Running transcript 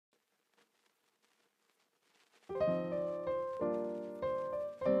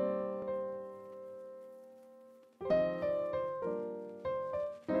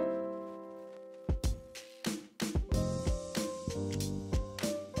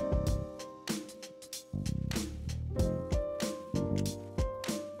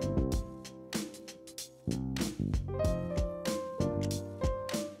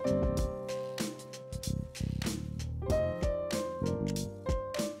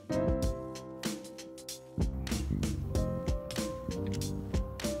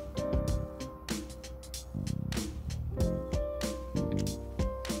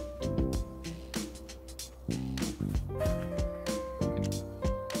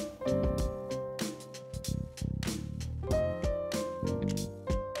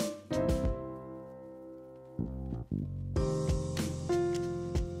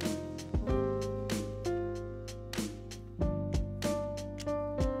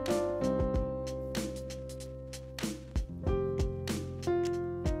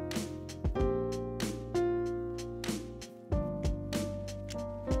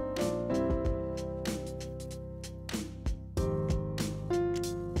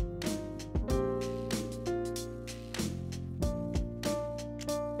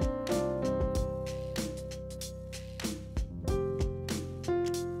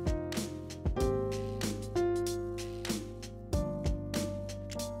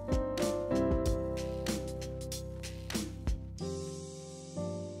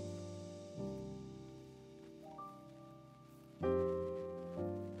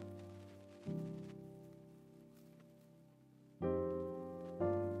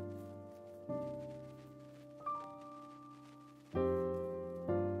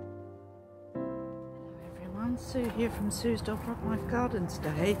Sue here from Sue's Dolbrodmaeth garden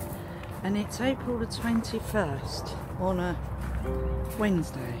today, and it's April the 21st on a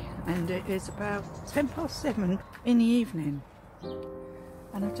Wednesday, and it is about 7:10 in the evening,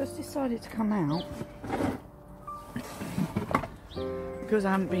 and I've just decided to come out because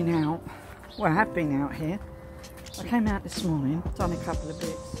I haven't been out. Well, I have been out here. I came out this morning, done a couple of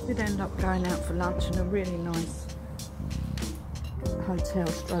bits, did end up going out for lunch in a really nice hotel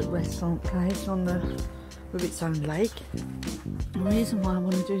stroke restaurant place on the with its own lake. The reason why I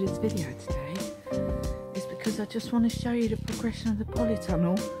want to do this video today is because I just want to show you the progression of the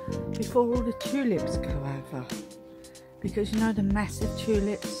polytunnel before all the tulips go over. Because you know the massive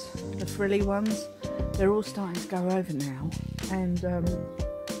tulips, the frilly ones, they're all starting to go over now, and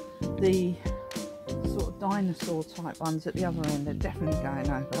the sort of dinosaur type ones at the other end, they're definitely going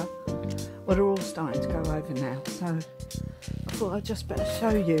over. Well, they're all starting to go over now, so I thought I'd just better show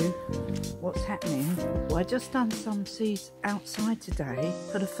you what's happening. Well, I just done some seeds outside today.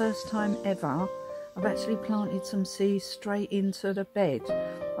 For the first time ever, I've actually planted some seeds straight into the bed.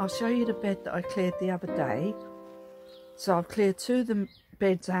 I'll show you the bed that I cleared the other day. So I've cleared two of the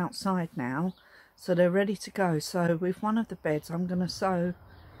beds outside now, so they're ready to go. So with one of the beds, I'm going to sow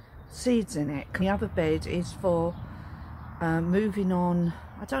seeds in it. The other bed is for moving on.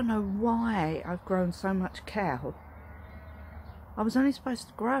 I don't know why I've grown so much kale. I was only supposed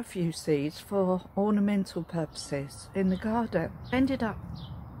to grow a few seeds for ornamental purposes in the garden. Ended up,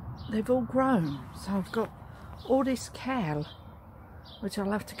 they've all grown, so I've got all this kale, which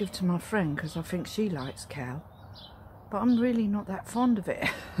I'll have to give to my friend because I think she likes kale, but I'm really not that fond of it.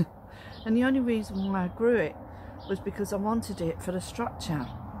 And the only reason why I grew it was because I wanted it for the structure,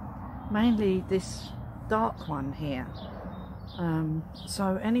 mainly this dark one here.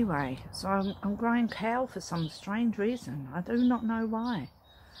 So anyway, so I'm growing kale for some strange reason. I do not know why.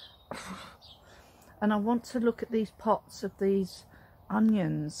 And I want to look at these pots of these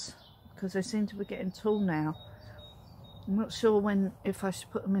onions because they seem to be getting tall now. I'm not sure if I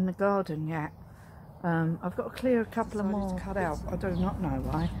should put them in the garden yet. I've got to clear a couple of more cut out. I do not know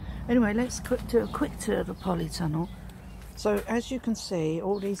why. Anyway, let's do a quick tour of the polytunnel. So as you can see,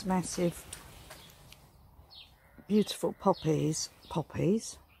 all these massive beautiful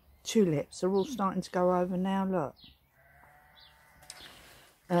tulips are all starting to go over now, look.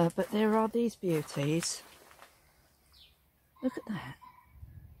 But there are these beauties. Look at that.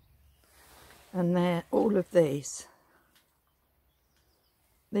 And they're all of these.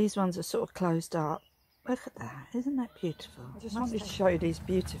 These ones are sort of closed up. Look at that, isn't that beautiful? I just wanted to show you these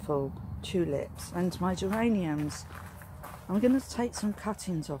beautiful tulips and my geraniums. I'm going to take some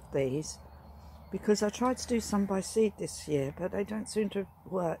cuttings of these, because I tried to do some by seed this year, but they don't seem to have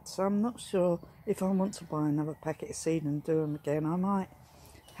worked, so I'm not sure if I want to buy another packet of seed and do them again. I might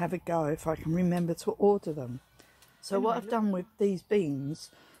have a go if I can remember to order them. So anyway, what I've done with these beans,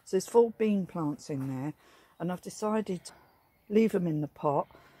 so there's 4 bean plants in there, and I've decided to leave them in the pot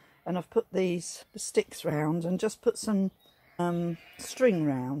and I've put the sticks round and just put some string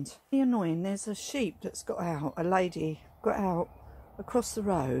round. Really annoying, there's a sheep that's got out, a lady got out across the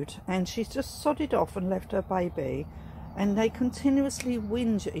road, and she's just sodded off and left her baby, and they continuously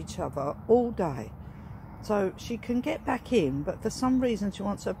whinge at each other all day. So she can get back in, but for some reason she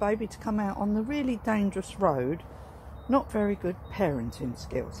wants her baby to come out on the really dangerous road. Not very good parenting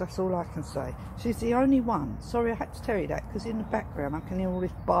skills, that's all I can say. She's the only one. Sorry I had to tell you that, because in the background I can hear all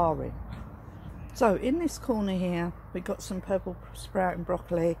this barring. So in this corner here we got some purple sprouting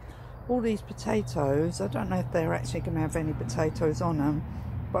broccoli, all these potatoes. I don't know if they're actually going to have any potatoes on them,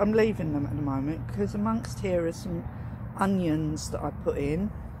 but I'm leaving them at the moment, because amongst here are some onions that I put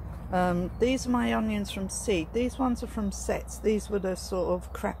in. These are my onions from seed. These ones are from sets. These were the sort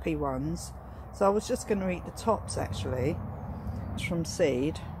of crappy ones, so I was just going to eat the tops actually. It's from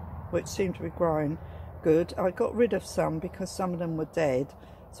seed, which seemed to be growing good. I got rid of some because some of them were dead,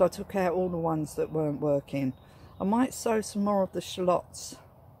 so I took out all the ones that weren't working. I might sow some more of the shallots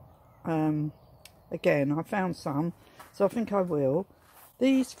again. I found some, so I think I will.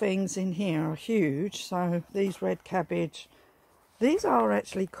 These things in here are huge, so these red cabbage, these are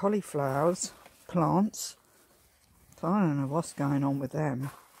actually cauliflowers plants, so I don't know what's going on with them.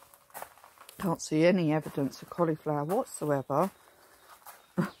 Can't see any evidence of cauliflower whatsoever.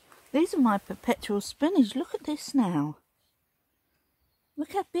 These are my perpetual spinach. Look at this now.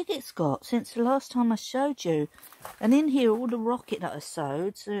 Look how big it's got since the last time I showed you. And in here, all the rocket that I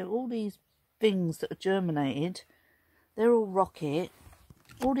sowed, so all these things that are germinated, they're all rocket.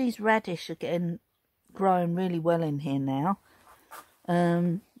 All these radish are growing really well in here now.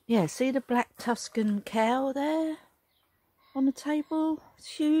 Yeah, see the black Tuscan cow there on the table? It's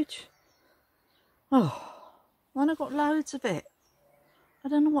huge. Oh, and I got loads of it. I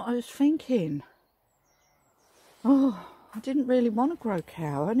don't know what I was thinking. Oh, I didn't really want to grow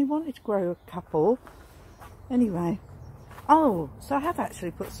cow. I only wanted to grow a couple. Anyway. Oh, so I have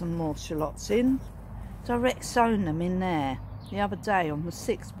actually put some more shallots in. Direct sown them in there the other day on the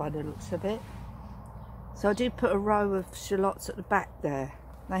 6th by the looks of it. So I did put a row of shallots at the back there.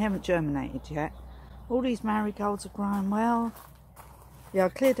 They haven't germinated yet. All these marigolds are growing well. Yeah, I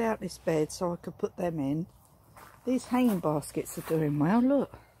cleared out this bed so I could put them in. These hanging baskets are doing well,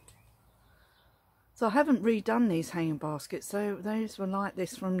 look. So I haven't redone these hanging baskets. Those were like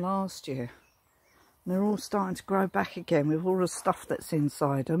this from last year. And they're all starting to grow back again with all the stuff that's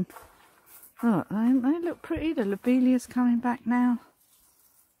inside them. Look, they look pretty. The lobelia's coming back now.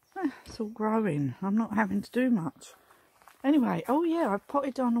 It's all growing. I'm not having to do much. Anyway, oh yeah, I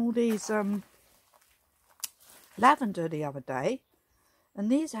potted on all these lavender the other day. And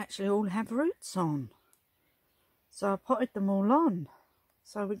these actually all have roots on. So I potted them all on.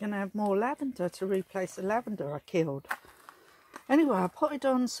 So we're going to have more lavender to replace the lavender I killed. Anyway, I potted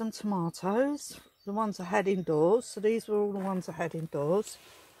on some tomatoes. The ones I had indoors. So these were all the ones I had indoors.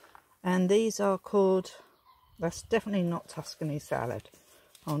 And these are called... That's definitely not Tuscany salad.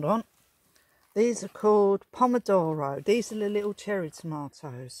 Hold on. These are called Pomodoro. These are the little cherry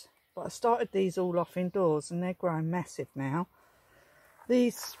tomatoes. But I started these all off indoors and they're growing massive now.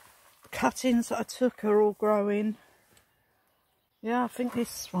 These cuttings that I took are all growing. Yeah, I think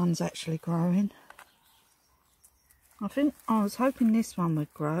this one's actually growing. I was hoping this one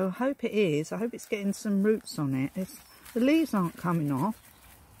would grow. I hope it is. I hope it's getting some roots on it. The leaves aren't coming off.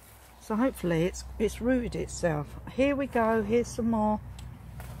 So hopefully it's rooted itself. Here we go. Here's some more.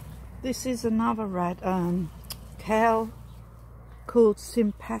 This is another kale called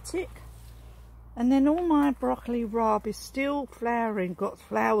Sympathetic. And then all my broccoli rabe is still flowering, got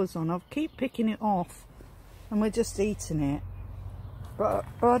flowers on. I'll keep picking it off and we're just eating it. But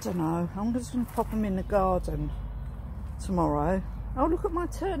I don't know. I'm just going to pop them in the garden tomorrow. Oh, look at my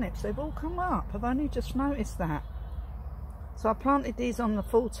turnips. They've all come up. I've only just noticed that. So I planted these on the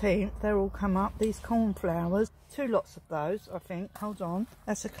 14th. They're all come up. These cornflowers. 2 lots of those, I think. Hold on.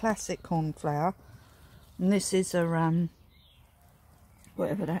 That's a classic cornflower. And this is a,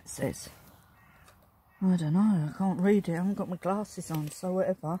 whatever that says. I don't know. I can't read it. I haven't got my glasses on. So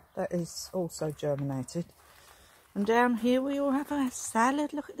whatever. That is also germinated. And down here we all have a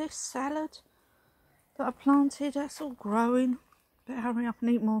salad. Look at this salad that I planted. That's all growing. Better hurry up and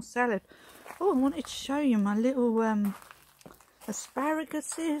eat more salad. Oh, I wanted to show you my little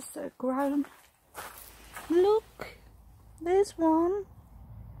asparaguses that have grown. Look, there's one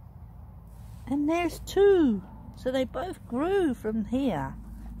and there's 2. So they both grew from here,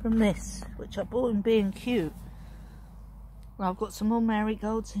 from this, which I bought in B&Q. Well, I've got some more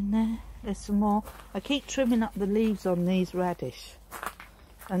marigolds in there. There's some more. I keep trimming up the leaves on these radish,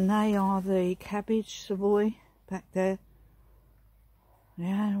 and they are the cabbage Savoy back there.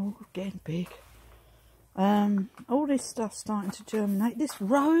 Yeah, all getting big. All this stuff's starting to germinate. This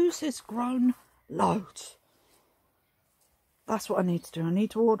rose has grown loads. That's what I need to do. I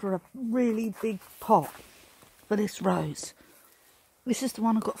need to order a really big pot for this rose. This is the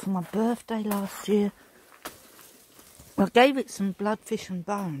one I got for my birthday last year. I gave it some bloodfish and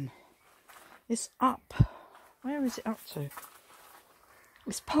bone. It's up. Where is it up to?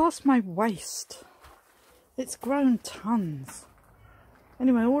 It's past my waist. It's grown tons.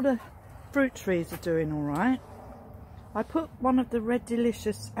 Anyway, all the fruit trees are doing all right. I put one of the Red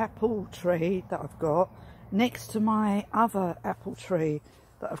Delicious apple tree that I've got next to my other apple tree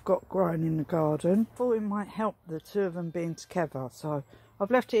that I've got growing in the garden. Thought it might help the two of them being together, so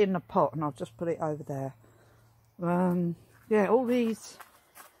I've left it in a pot and I've just put it over there. Yeah, all these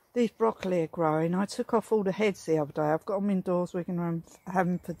broccoli are growing. I took off all the heads the other day. I've got them indoors. We can have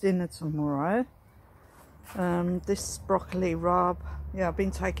them for dinner tomorrow. This broccoli rub, yeah, I've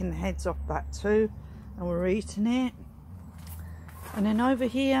been taking the heads off that too, and we're eating it. And then over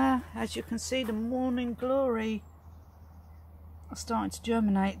here, as you can see, the morning glory are starting to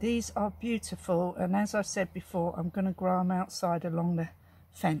germinate. These are beautiful, and as I said before, I'm going to grow them outside along the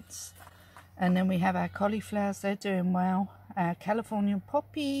fence. And then we have our cauliflowers, they're doing well. Our Californian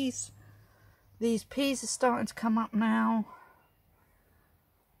poppies. These peas are starting to come up now.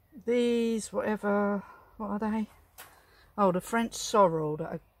 These, whatever, what are they? Oh, the French sorrel that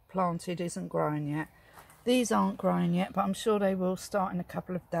I planted isn't growing yet. These aren't growing yet, but I'm sure they will start in a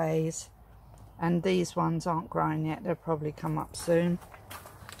couple of days. And these ones aren't growing yet. They'll probably come up soon.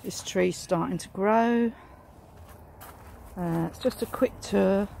 This tree's starting to grow. It's just a quick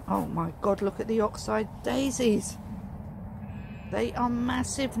tour. Oh my God, look at the oxeye daisies. They are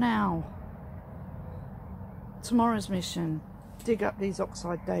massive now. Tomorrow's mission, dig up these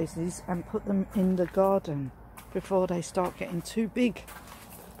oxeye daisies and put them in the garden before they start getting too big.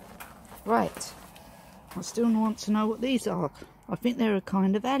 Right, I still want to know what these are. I think they're a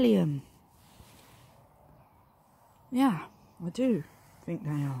kind of allium. Yeah, I do think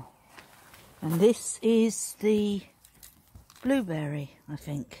they are. And this is the blueberry, I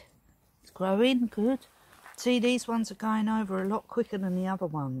think. It's growing good. See, these ones are going over a lot quicker than the other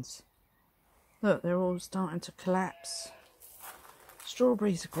ones. Look, they're all starting to collapse.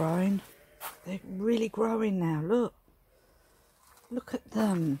 Strawberries are growing. They're really growing now, look. Look at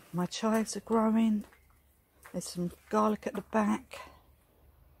them. My chives are growing. There's some garlic at the back.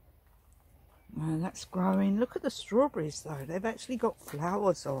 Oh, that's growing. Look at the strawberries though. They've actually got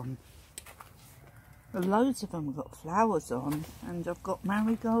flowers on. Loads of them have got flowers on. And I've got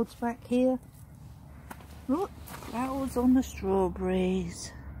marigolds back here. Look, flowers on the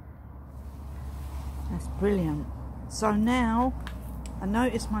strawberries. That's brilliant. So now, I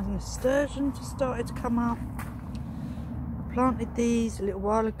noticed my nasturtiums have started to come up. I planted these a little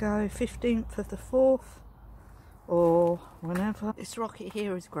while ago, 15th of the 4th, or whenever. This rocket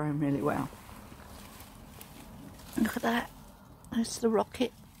here is growing really well. Look at that. That's the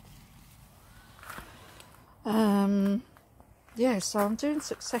rocket. Yeah, so I'm doing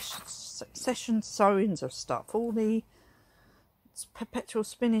succession sowings of stuff. All the perpetual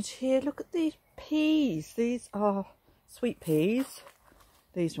spinach here. Look at these peas. These are sweet peas.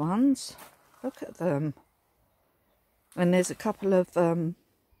 These ones. Look at them. And there's a couple of,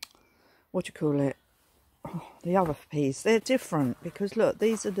 what do you call it? Oh, the other peas. They're different because look,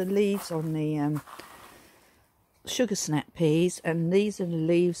 these are the leaves on the sugar snap peas, and these are the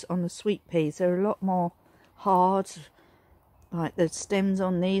leaves on the sweet peas. They're a lot more hard. Like the stems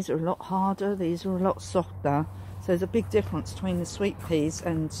on these are a lot harder. These are a lot softer. So there's a big difference between the sweet peas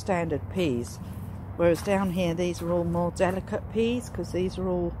and standard peas. Whereas down here, these are all more delicate peas because these are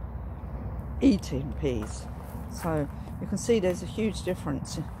all eating peas. So you can see there's a huge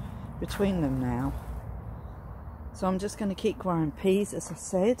difference between them now. So I'm just going to keep growing peas, as I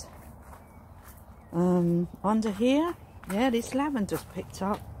said. Under here, yeah, this lavender's picked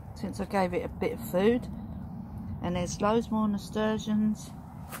up since I gave it a bit of food. And there's loads more nasturtiums.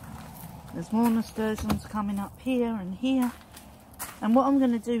 There's more nasturtiums coming up here and here. And what I'm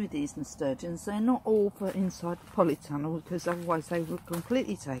going to do with these nasturtiums, they're not all for inside the polytunnel because otherwise they would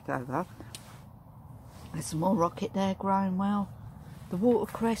completely take over. There's some more rocket there growing well. The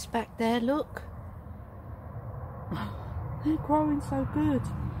watercress back there, look. They're growing so good.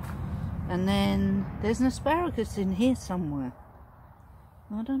 And then there's an asparagus in here somewhere.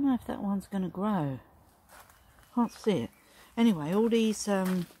 I don't know if that one's going to grow. Can't see it. Anyway, all these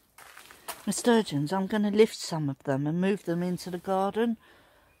nasturtiums, I'm going to lift some of them and move them into the garden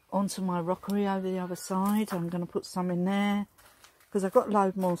onto my rockery over the other side. I'm going to put some in there because I've got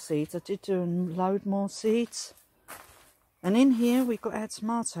load more seeds. I did do load more seeds. And in here we've got our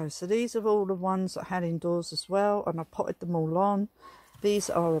tomatoes. So these are all the ones that I had indoors as well, and I potted them all on. These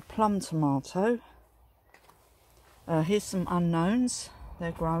are a plum tomato. Here's some unknowns.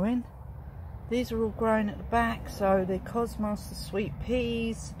 They're growing. These are all growing at the back. So they're cosmos, the sweet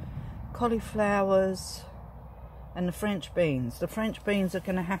peas, cauliflowers, and the French beans. The French beans are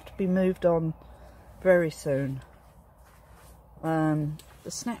going to have to be moved on very soon. The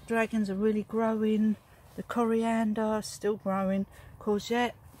snapdragons are really growing. The coriander is still growing.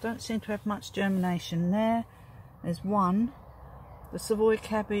 Courgette, don't seem to have much germination there. There's one. The Savoy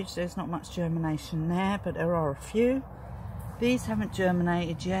cabbage, there's not much germination there, but there are a few. These haven't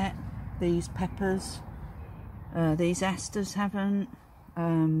germinated yet. These peppers. These asters haven't.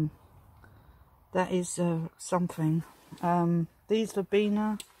 That is something. These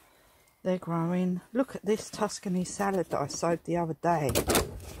verbena, they're growing. Look at this Tuscany salad that I sowed the other day.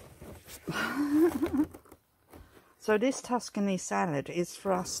 So this Tuscany salad is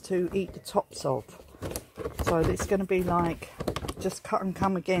for us to eat the tops of. So it's going to be like just cut and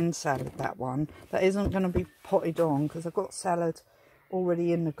come again salad, that one. That isn't going to be potted on because I've got salad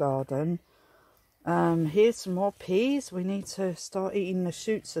already in the garden. Here's some more peas. We need to start eating the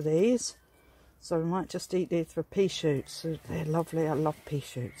shoots of these. So we might just eat these for pea shoots. They're lovely. I love pea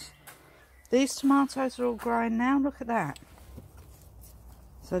shoots. These tomatoes are all growing now. Look at that.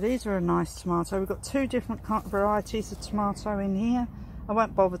 So these are a nice tomato. We've got two different varieties of tomato in here. I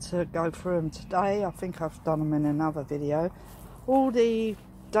won't bother to go through them today. I think I've done them in another video. All the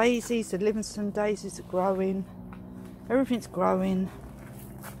daisies, the Livingston daisies are growing. Everything's growing.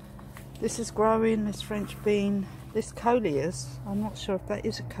 This is growing, this French bean. This coleus, I'm not sure if that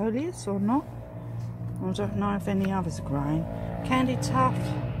is a coleus or not. I don't know if any others are growing. Candy tuft,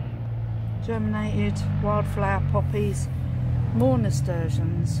 germinated, wildflower poppies. More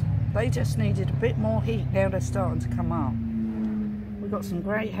nasturtiums. They just needed a bit more heat. Now they're starting to come up. We've got some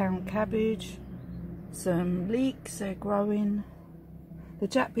greyhound cabbage, some leeks, they're growing. The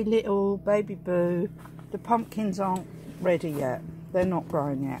Jappy Little, Baby Boo. The pumpkins aren't ready yet. They're not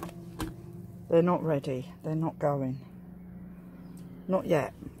growing yet. They're not ready. They're not going. Not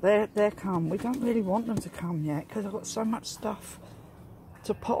yet. They're come. We don't really want them to come yet because I've got so much stuff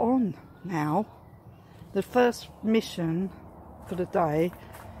to put on now. The first mission for the day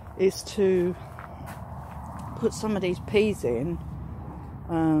is to put some of these peas in.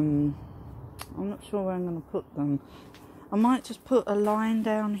 I'm not sure where I'm going to put them. I might just put a line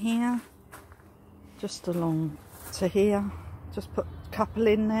down here, just along to here. Just put a couple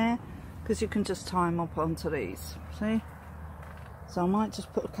in there because you can just tie them up onto these. See? So I might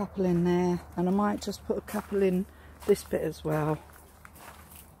just put a couple in there, and I might just put a couple in this bit as well.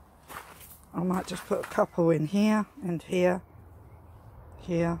 I might just put a couple in here and here,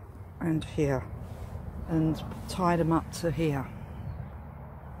 here and here, and tie them up to here.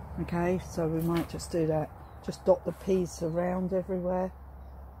 Okay, so we might just do that. Just dot the peas around everywhere.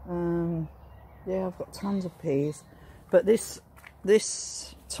 Yeah, I've got tons of peas. But this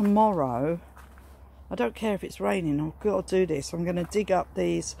tomorrow, I don't care if it's raining, I've got to do this. I'm going to dig up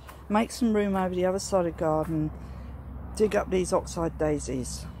these, make some room over the other side of the garden, dig up these oxeye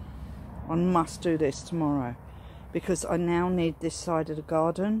daisies. I must do this tomorrow because I now need this side of the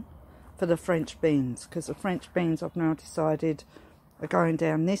garden for the French beans, because the French beans I've now decided are going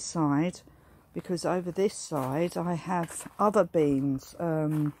down this side, because over this side I have other beans,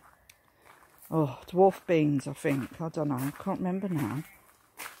 dwarf beans I think, I don't know, I can't remember now,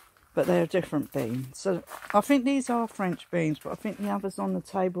 but they're different beans. So I think these are French beans, but I think the others on the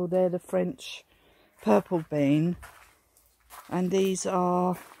table, they're the French purple bean, and these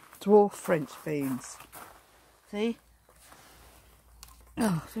are dwarf French beans. See?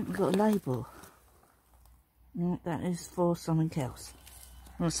 Oh, I think we've got a label. No, that is for something else.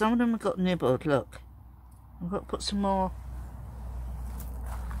 Well, some of them have got nibbled, look. I've got to put some more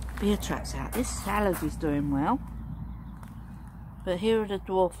beer tracks out. This salad is doing well. But here are the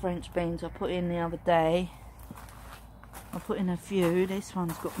dwarf French beans I put in the other day. I put in a few. This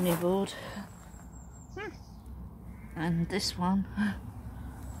one's got nibbled. And this one.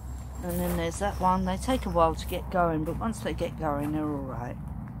 And then there's that one. They take a while to get going, but once they get going, they're alright.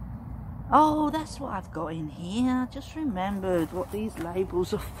 Oh, that's what I've got in here. I just remembered what these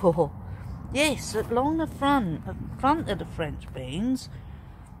labels are for. Yes, along the front of the French beans,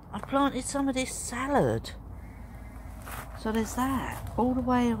 I planted some of this salad. So there's that, all the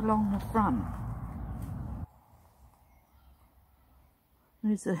way along the front.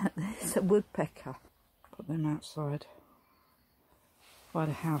 There's a woodpecker. Put them outside by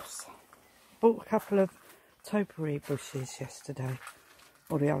the house. Bought a couple of topiary bushes yesterday,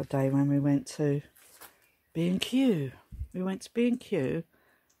 or the other day when we went to B&Q. We went to B&Q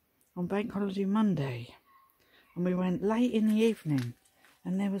on Bank Holiday Monday, and we went late in the evening,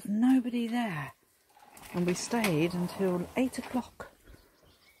 and there was nobody there, and we stayed until 8 o'clock.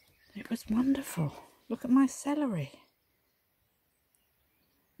 It was wonderful. Look at my celery.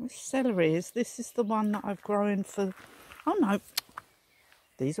 This celery this is the one that I've grown for, oh no,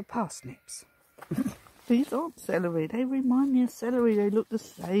 these are parsnips. These aren't celery, they remind me of celery, they look the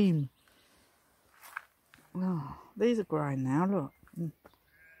same. Oh, these are growing now, look.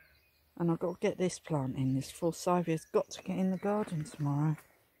 And I've got to get this plant in, this Forsythia's got to get in the garden tomorrow.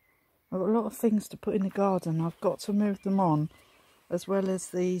 I've got a lot of things to put in the garden, I've got to move them on, as well as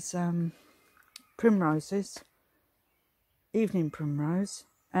these primroses, evening primrose.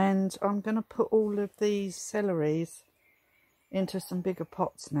 And I'm going to put all of these celeries into some bigger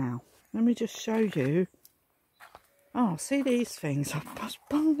pots now. Let me just show you. Oh, see these things? I've just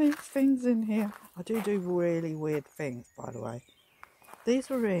bung these things in here. I do really weird things, by the way. These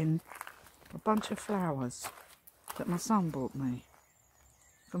were in a bunch of flowers that my son bought me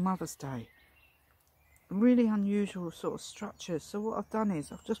for Mother's Day. Really unusual sort of structures. So what I've done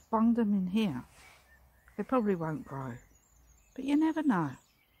is I've just bunged them in here. They probably won't grow, but you never know.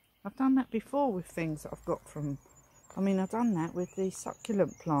 I've done that before with things that I've got from, I mean, I've done that with the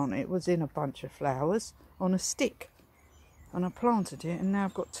succulent plant. It was in a bunch of flowers on a stick, and I planted it, and now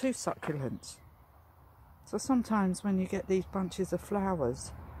I've got 2 succulents. So sometimes when you get these bunches of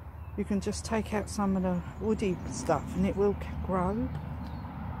flowers, you can just take out some of the woody stuff and it will grow.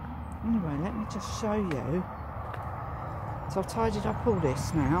 Anyway, let me just show you. So I've tidied up all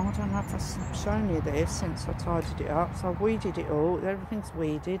this now. I don't know if I've shown you this since I tidied it up. So I've weeded it all. Everything's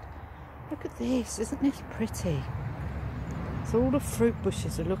weeded. Look at this. Isn't this pretty? So all the fruit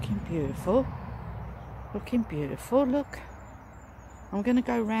bushes are looking beautiful. Looking beautiful. Look. I'm going to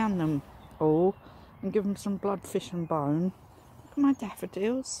go round them all and give them some blood, fish and bone. Look at my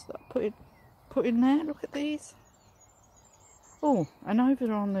daffodils that I put in there. Look at these. Oh, and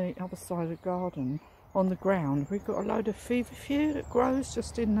over on the other side of the garden, on the ground, we've got a load of feverfew that grows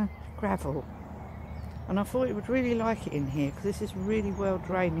just in the gravel. And I thought it would really like it in here because this is really well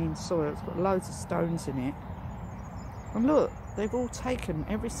draining soil. It's got loads of stones in it. And look, they've all taken,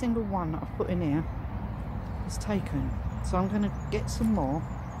 every single one that I've put in here is taken. So I'm going to get some more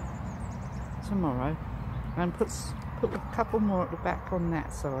tomorrow and put a couple more at the back on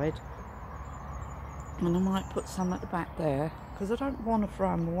that side. And I might put some at the back there because I don't want to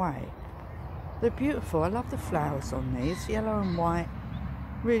throw them away. They're beautiful. I love the flowers on these, yellow and white,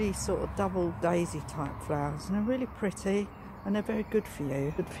 really sort of double daisy type flowers, and they're really pretty and they're very good for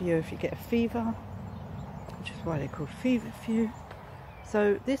you. Good for you if you get a fever, which is why they're called feverfew.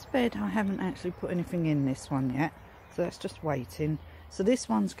 So this bed, I haven't actually put anything in this one yet, so that's just waiting. So this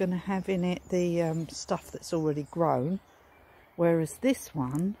one's going to have in it the stuff that's already grown, whereas this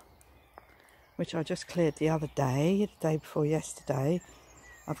one, which I just cleared the other day, the day before yesterday,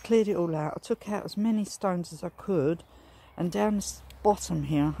 I've cleared it all out. I took out as many stones as I could, and down the bottom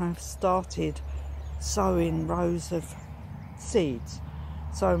here I've started sowing rows of seeds.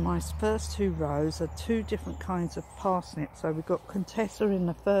 So my first 2 rows are 2 different kinds of parsnips. So we've got Contessa in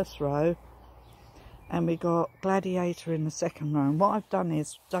the first row and we got Gladiator in the second row. And what I've done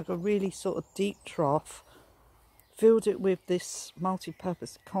is dug a really sort of deep trough, filled it with this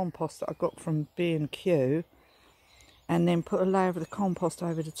multi-purpose compost that I got from B&Q, and then put a layer of the compost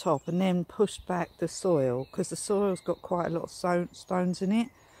over the top, and then pushed back the soil because the soil's got quite a lot of stones in it.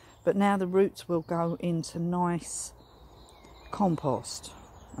 But now the roots will go into nice compost,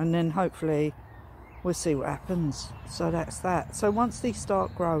 and then hopefully we'll see what happens. So that's that. So once these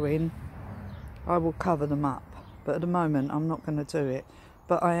start growing, I will cover them up, but at the moment I'm not going to do it.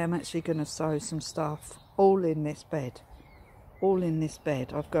 But I am actually going to sow some stuff all in this bed. All in this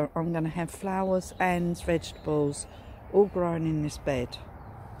bed. I'm going to have flowers and vegetables all growing in this bed.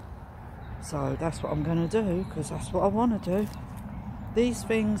 So that's what I'm going to do, because that's what I want to do. These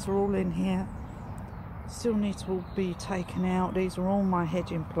things are all in here. Still need to all be taken out. These are all my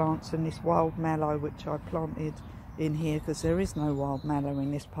hedging plants and this wild mallow which I planted in here, because there is no wild mallow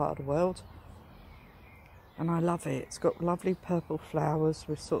in this part of the world. And I love it. It's got lovely purple flowers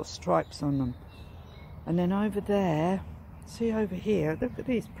with sort of stripes on them. And then over there, see over here, look at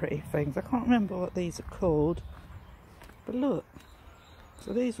these pretty things. I can't remember what these are called, but look.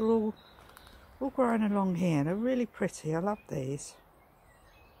 So these are all growing along here. They're really pretty. I love these.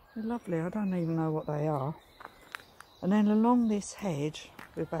 They're lovely. I don't even know what they are. And then along this hedge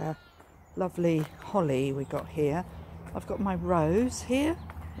with our lovely holly we got here, I've got my rose here.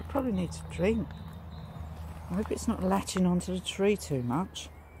 It probably needs a drink. I hope it's not latching onto the tree too much.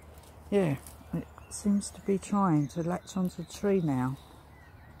 Yeah, seems to be trying to latch onto the tree now.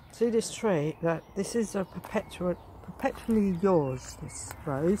 See this tree? That this is a perpetually yours, this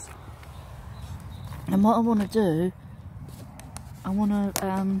rose. And what I want to do, I want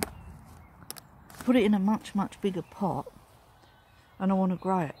to put it in a much bigger pot, and I want to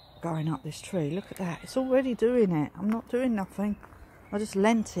grow it going up this tree. Look at that, it's already doing it. I'm not doing nothing. I just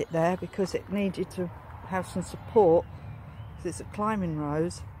lent it there because it needed to have some support, because it's a climbing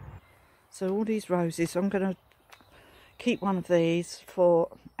rose. So all these roses, I'm going to keep one of these for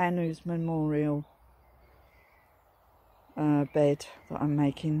Anu's memorial bed that I'm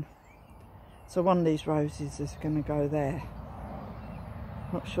making. So one of these roses is going to go there.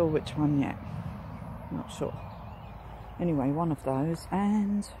 Not sure which one yet. Not sure. Anyway, one of those.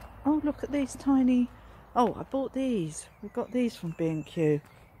 And oh, look at these tiny. Oh, I bought these. We got these from B&Q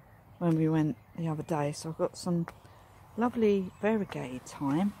when we went the other day. So I've got some lovely variegated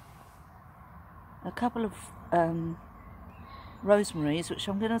thyme. A couple of rosemaries, which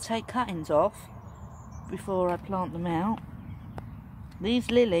I'm going to take cuttings off before I plant them out.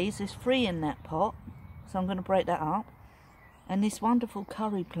 These lilies is free in that pot, so I'm going to break that up. And this wonderful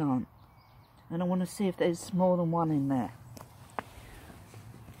curry plant, and I want to see if there's more than one in there.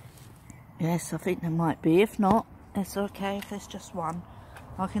 Yes, I think there might be. If not, it's okay. If there's just one,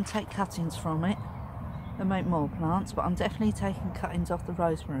 I can take cuttings from it and make more plants, but I'm definitely taking cuttings off the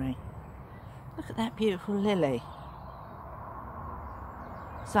rosemary. Look at that beautiful lily.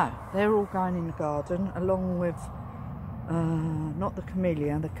 So they're all going in the garden, along with not the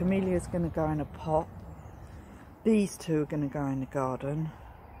camellia. The camellia is going to go in a pot. These two are going to go in the garden,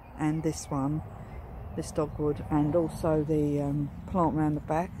 and this one, this dogwood, and also the plant round the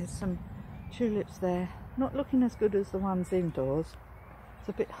back. There's some tulips there, not looking as good as the ones indoors. It's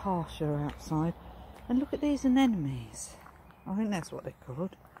a bit harsher outside. And look at these anemones. I think that's what they're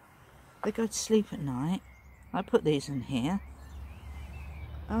called. They go to sleep at night. I put these in here.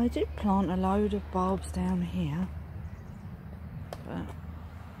 I did plant a load of bulbs down here,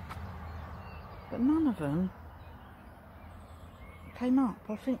 but none of them came up.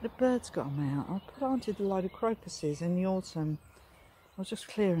 I think the birds got them out. I planted a load of crocuses in the autumn. I was just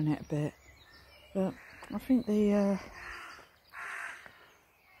clearing it a bit, but I think the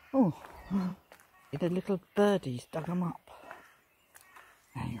the little birdies dug them up.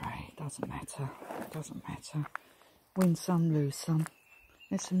 Anyway, it doesn't matter. It doesn't matter. Win some, lose some.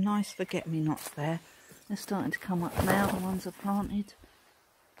 There's some nice forget-me-nots there. They're starting to come up now, the ones I planted.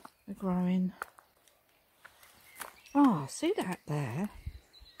 They're growing. Oh, see that there?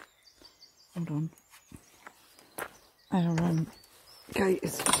 Hold on. Our gate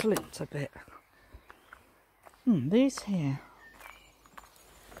is slipped a bit. These here.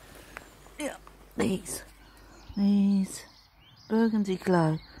 Yeah, these. These. Burgundy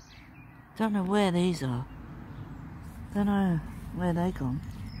glow. Don't know where these are. Don't know where they gone.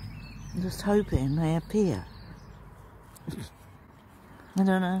 I'm just hoping they appear. I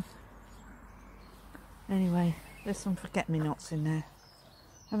don't know. Anyway, there's some forget-me-nots in there.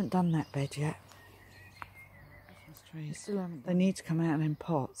 Haven't done that bed yet. Still haven't. They need to come out in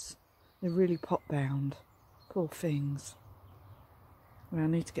pots. They're really pot bound. Poor things. Well, I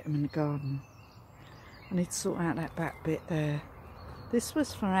need to get them in the garden. I need to sort out that back bit there. This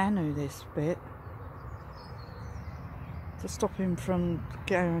was for Anu, this bit, to stop him from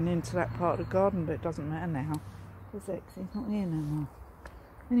going into that part of the garden, but it doesn't matter now because he's not here no more.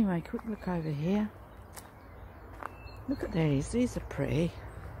 Anyway, quick look over here. Look at these are pretty.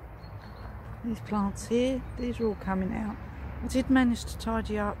 These plants here, these are all coming out. I did manage to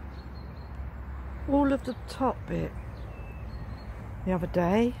tidy up all of the top bit the other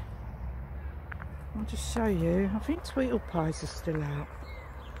day. I'll just show you. I think Tweedle Pies are still out.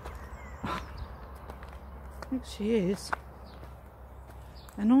 I think she is.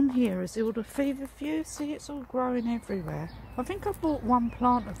 And on here is all the feverfew. See, it's all growing everywhere. I think I bought one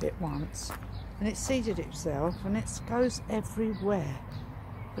plant of it once, and it seeded itself, and it goes everywhere.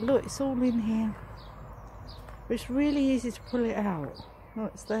 But look, it's all in here. But it's really easy to pull it out.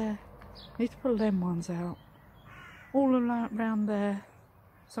 Look, it's there. I need to pull them ones out. All around there.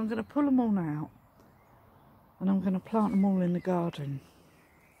 So I'm going to pull them all out. And I'm going to plant them all in the garden.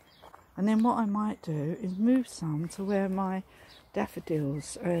 And then what I might do is move some to where my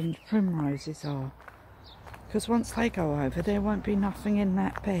daffodils and primroses are. Because once they go over, there won't be nothing in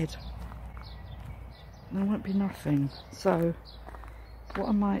that bed. There won't be nothing. So what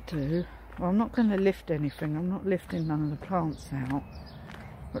I might do, well, I'm not going to lift anything. I'm not lifting none of the plants out.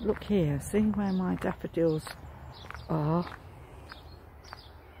 But look here, see where my daffodils are?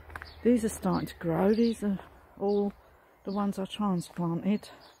 These are starting to grow. These are all the ones I transplanted.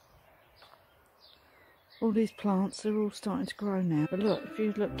 all these plants, they're all starting to grow now. But look, if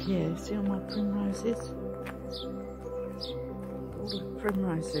you look here, see all my primroses? All the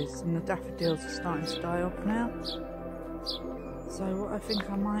primroses and the daffodils are starting to die off now. So what I think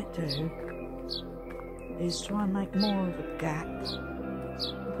I might do is try and make more of a gap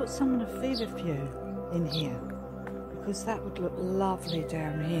and put some of the feverfew in here, because that would look lovely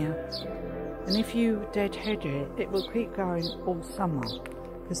down here. And if you deadhead it, it will keep going all summer,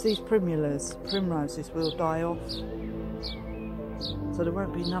 because these primroses will die off, so there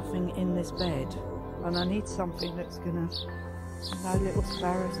won't be nothing in this bed. And I need something that's gonna, no little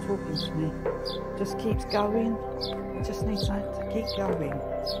sparrows talking to me, just keeps going. It just needs to keep going.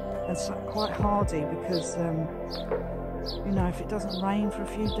 And it's quite hardy, because you know, if it doesn't rain for a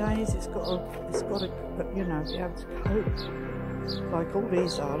few days, it's got to you know, be able to cope, like all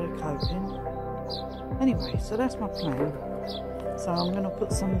these are. They're coping. Anyway, so that's my plan. So I'm going to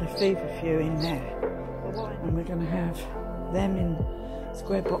put some of the feverfew in there, and we're going to have them in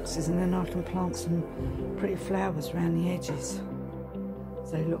square boxes, and then I can plant some pretty flowers around the edges,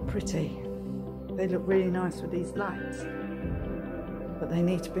 so they look pretty. They look really nice with these lights, but they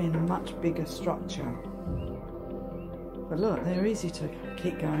need to be in a much bigger structure. But look, they're easy to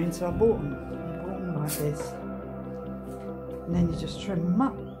keep going, so I bought them like this, and then you just trim them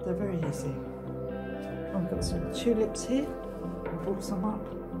up. They're very easy. I've got some tulips here. I brought some up.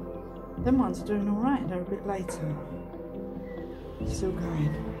 Them ones are doing all right. They're a bit later. Still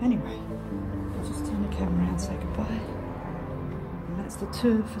going. Anyway, I'll just turn the camera around and say goodbye. And that's the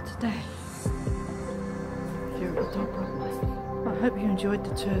tour for today here at the Dolbrodmaeth. I hope you enjoyed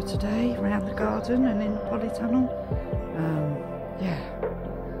the tour today around the garden and in the polytunnel. Yeah,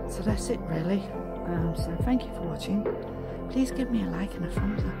 so that's it really. So thank you for watching. Please give me a like and a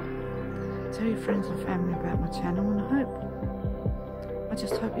thumbs up. Tell your friends and family about my channel, and I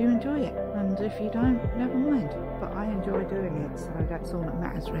just hope you enjoy it. And if you don't, never mind. But I enjoy doing it, so that's all that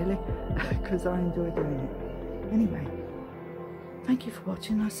matters really, because I enjoy doing it. Anyway, thank you for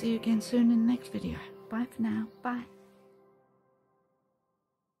watching. I'll see you again soon in the next video. Bye for now. Bye.